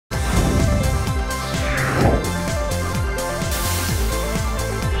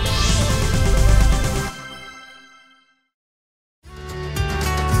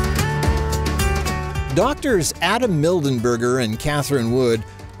Doctors Adam Mildenberger and Catherine Wood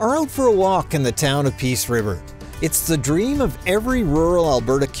are out for a walk in the town of Peace River. It's the dream of every rural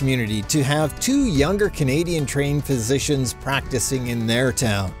Alberta community to have 2 younger Canadian-trained physicians practicing in their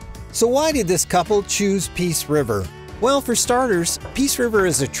town. So why did this couple choose Peace River? Well, for starters, Peace River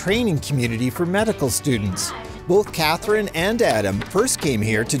is a training community for medical students. Both Catherine and Adam first came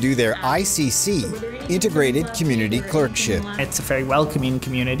here to do their ICC, Integrated Community Clerkship. It's a very welcoming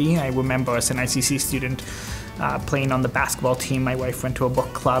community. I remember as an ICC student playing on the basketball team. My wife went to a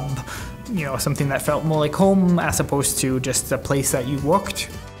book club, something that felt more like home as opposed to just a place that you worked.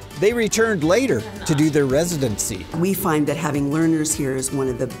 They returned later to do their residency. We find that having learners here is one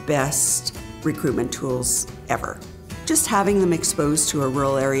of the best recruitment tools ever. Just having them exposed to a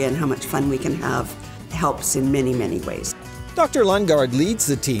rural area and how much fun we can have helps in many, many ways. Dr. Lundgard leads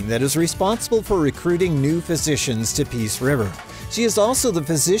the team that is responsible for recruiting new physicians to Peace River. She is also the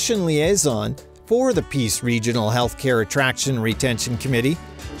physician liaison for the Peace Regional Healthcare Attraction and Retention Committee.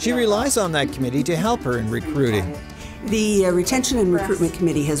 She relies on that committee to help her in recruiting. The Retention and Recruitment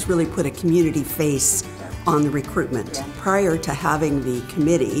Committee has really put a community face on the recruitment. Prior to having the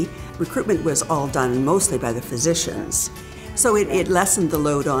committee, recruitment was all done mostly by the physicians. So it lessened the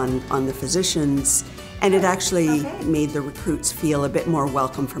load on the physicians, and it actually made the recruits feel a bit more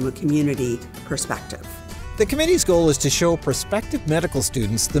welcome from a community perspective. The committee's goal is to show prospective medical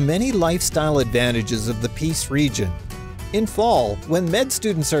students the many lifestyle advantages of the Peace region. In fall, when med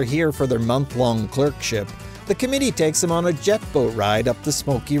students are here for their month-long clerkship, the committee takes them on a jet boat ride up the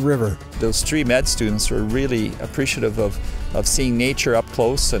Smoky River. Those 3 med students were really appreciative of seeing nature up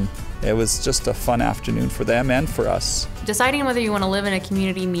close, and it was just a fun afternoon for them and for us. Deciding whether you want to live in a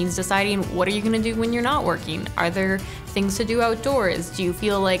community means deciding what are you going to do when you're not working. Are there things to do outdoors? Do you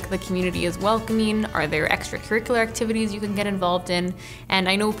feel like the community is welcoming? Are there extracurricular activities you can get involved in? And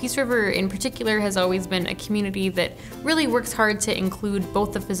I know Peace River in particular has always been a community that really works hard to include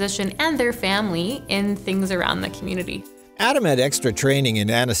both the physician and their family in things around the community. Adam had extra training in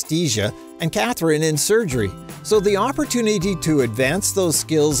anesthesia and Catherine in surgery, so the opportunity to advance those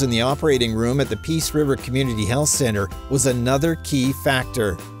skills in the operating room at the Peace River Community Health Centre was another key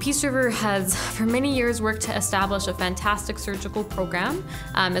factor. Peace River has for many years worked to establish a fantastic surgical program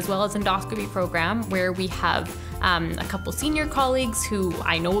as well as endoscopy program where we have a couple senior colleagues who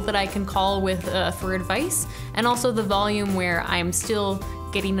I know that I can call with for advice, and also the volume where I'm still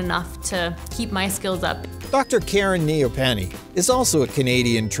getting enough to keep my skills up. Dr. Karen Neopani is also a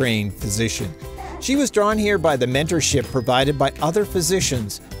Canadian-trained physician. She was drawn here by the mentorship provided by other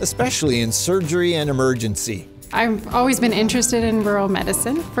physicians, especially in surgery and emergency. I've always been interested in rural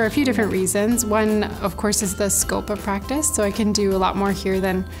medicine for a few different reasons. One, of course, is the scope of practice, so I can do a lot more here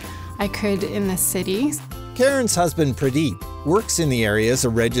than I could in the city. Karen's husband, Pradeep, works in the area as a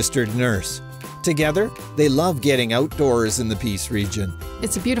registered nurse. Together, they love getting outdoors in the Peace region.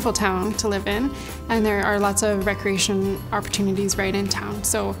 It's a beautiful town to live in, and there are lots of recreation opportunities right in town.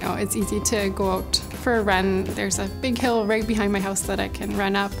 So it's easy to go out for a run. There's a big hill right behind my house that I can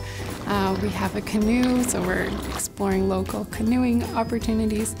run up. We have a canoe, so we're exploring local canoeing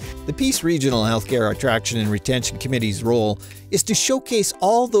opportunities. The Peace Regional Healthcare Attraction and Retention Committee's role is to showcase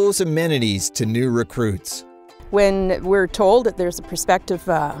all those amenities to new recruits. When we're told that there's a prospective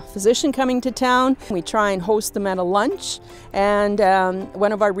physician coming to town, we try and host them at a lunch. And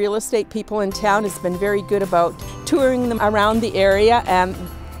one of our real estate people in town has been very good about touring them around the area and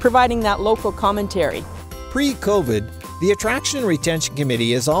providing that local commentary. Pre-COVID, the Attraction and Retention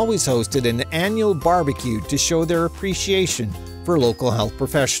Committee has always hosted an annual barbecue to show their appreciation for local health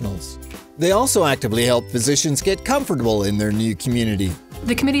professionals. They also actively help physicians get comfortable in their new community.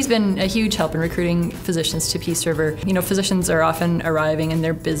 The committee's been a huge help in recruiting physicians to Peace River. Physicians are often arriving and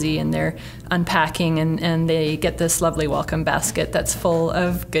they're busy and they're unpacking and they get this lovely welcome basket that's full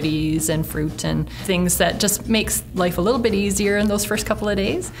of goodies and fruit and things that just makes life a little bit easier in those first couple of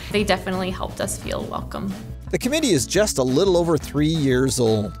days. They definitely helped us feel welcome. The committee is just a little over 3 years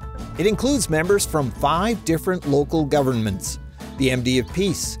old. It includes members from 5 different local governments: the MD of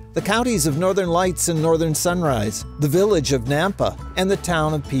Peace, the counties of Northern Lights and Northern Sunrise, the village of Nampa, and the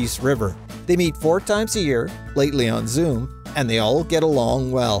town of Peace River. They meet 4 times a year, lately on Zoom, and they all get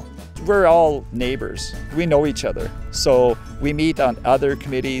along well. We're all neighbors. We know each other. So we meet on other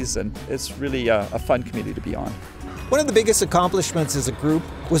committees, and it's really a fun committee to be on. One of the biggest accomplishments as a group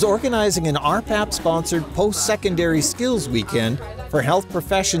was organizing an RPAP-sponsored post-secondary skills weekend for health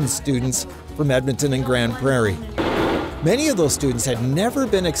professions students from Edmonton and Grand Prairie. Many of those students had never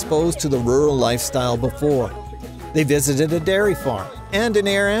been exposed to the rural lifestyle before. They visited a dairy farm and an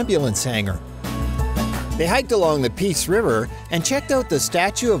air ambulance hangar. They hiked along the Peace River and checked out the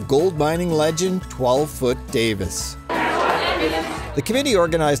statue of gold mining legend 12-Foot Davis. The committee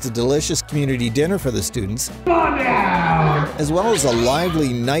organized a delicious community dinner for the students, as well as a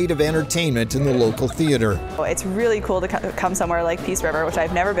lively night of entertainment in the local theater. It's really cool to come somewhere like Peace River, which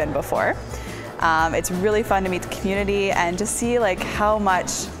I've never been before. It's really fun to meet the community and just see how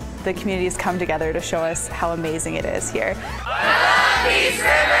much the community has come together to show us how amazing it is here. I love Peace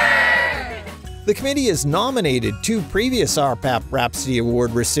River! The committee has nominated 2 previous RPAP Rhapsody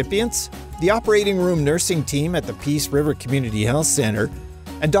Award recipients, the operating room nursing team at the Peace River Community Health Center,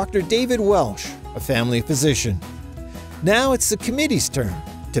 and Dr. David Welsh, a family physician. Now it's the committee's turn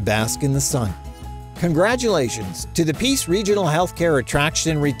to bask in the sun. Congratulations to the Peace Regional Healthcare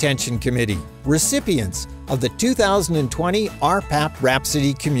Attraction and Retention Committee, recipients of the 2020 RPAP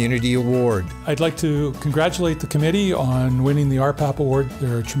Rhapsody Community Award. I'd like to congratulate the committee on winning the RPAP Award.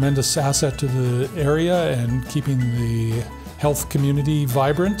 They're a tremendous asset to the area and keeping the health community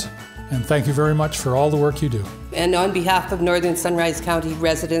vibrant. And thank you very much for all the work you do. And on behalf of Northern Sunrise County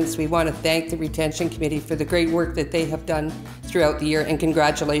residents, we want to thank the Retention Committee for the great work that they have done throughout the year, and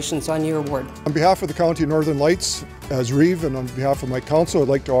congratulations on your award. On behalf of the County of Northern Lights, as Reeve, and on behalf of my council, I'd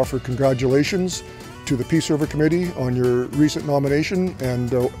like to offer congratulations to the Peace River Committee on your recent nomination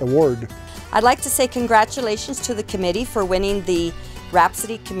and award. I'd like to say congratulations to the committee for winning the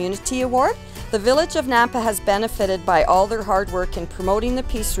Rhapsody Community Award. The Village of Nampa has benefited by all their hard work in promoting the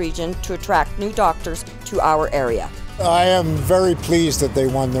Peace region to attract new doctors to our area. I am very pleased that they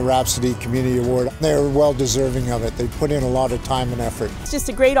won the Rhapsody Community Award. They're well deserving of it. They put in a lot of time and effort. It's just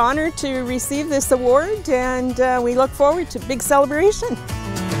a great honor to receive this award, and we look forward to a big celebration.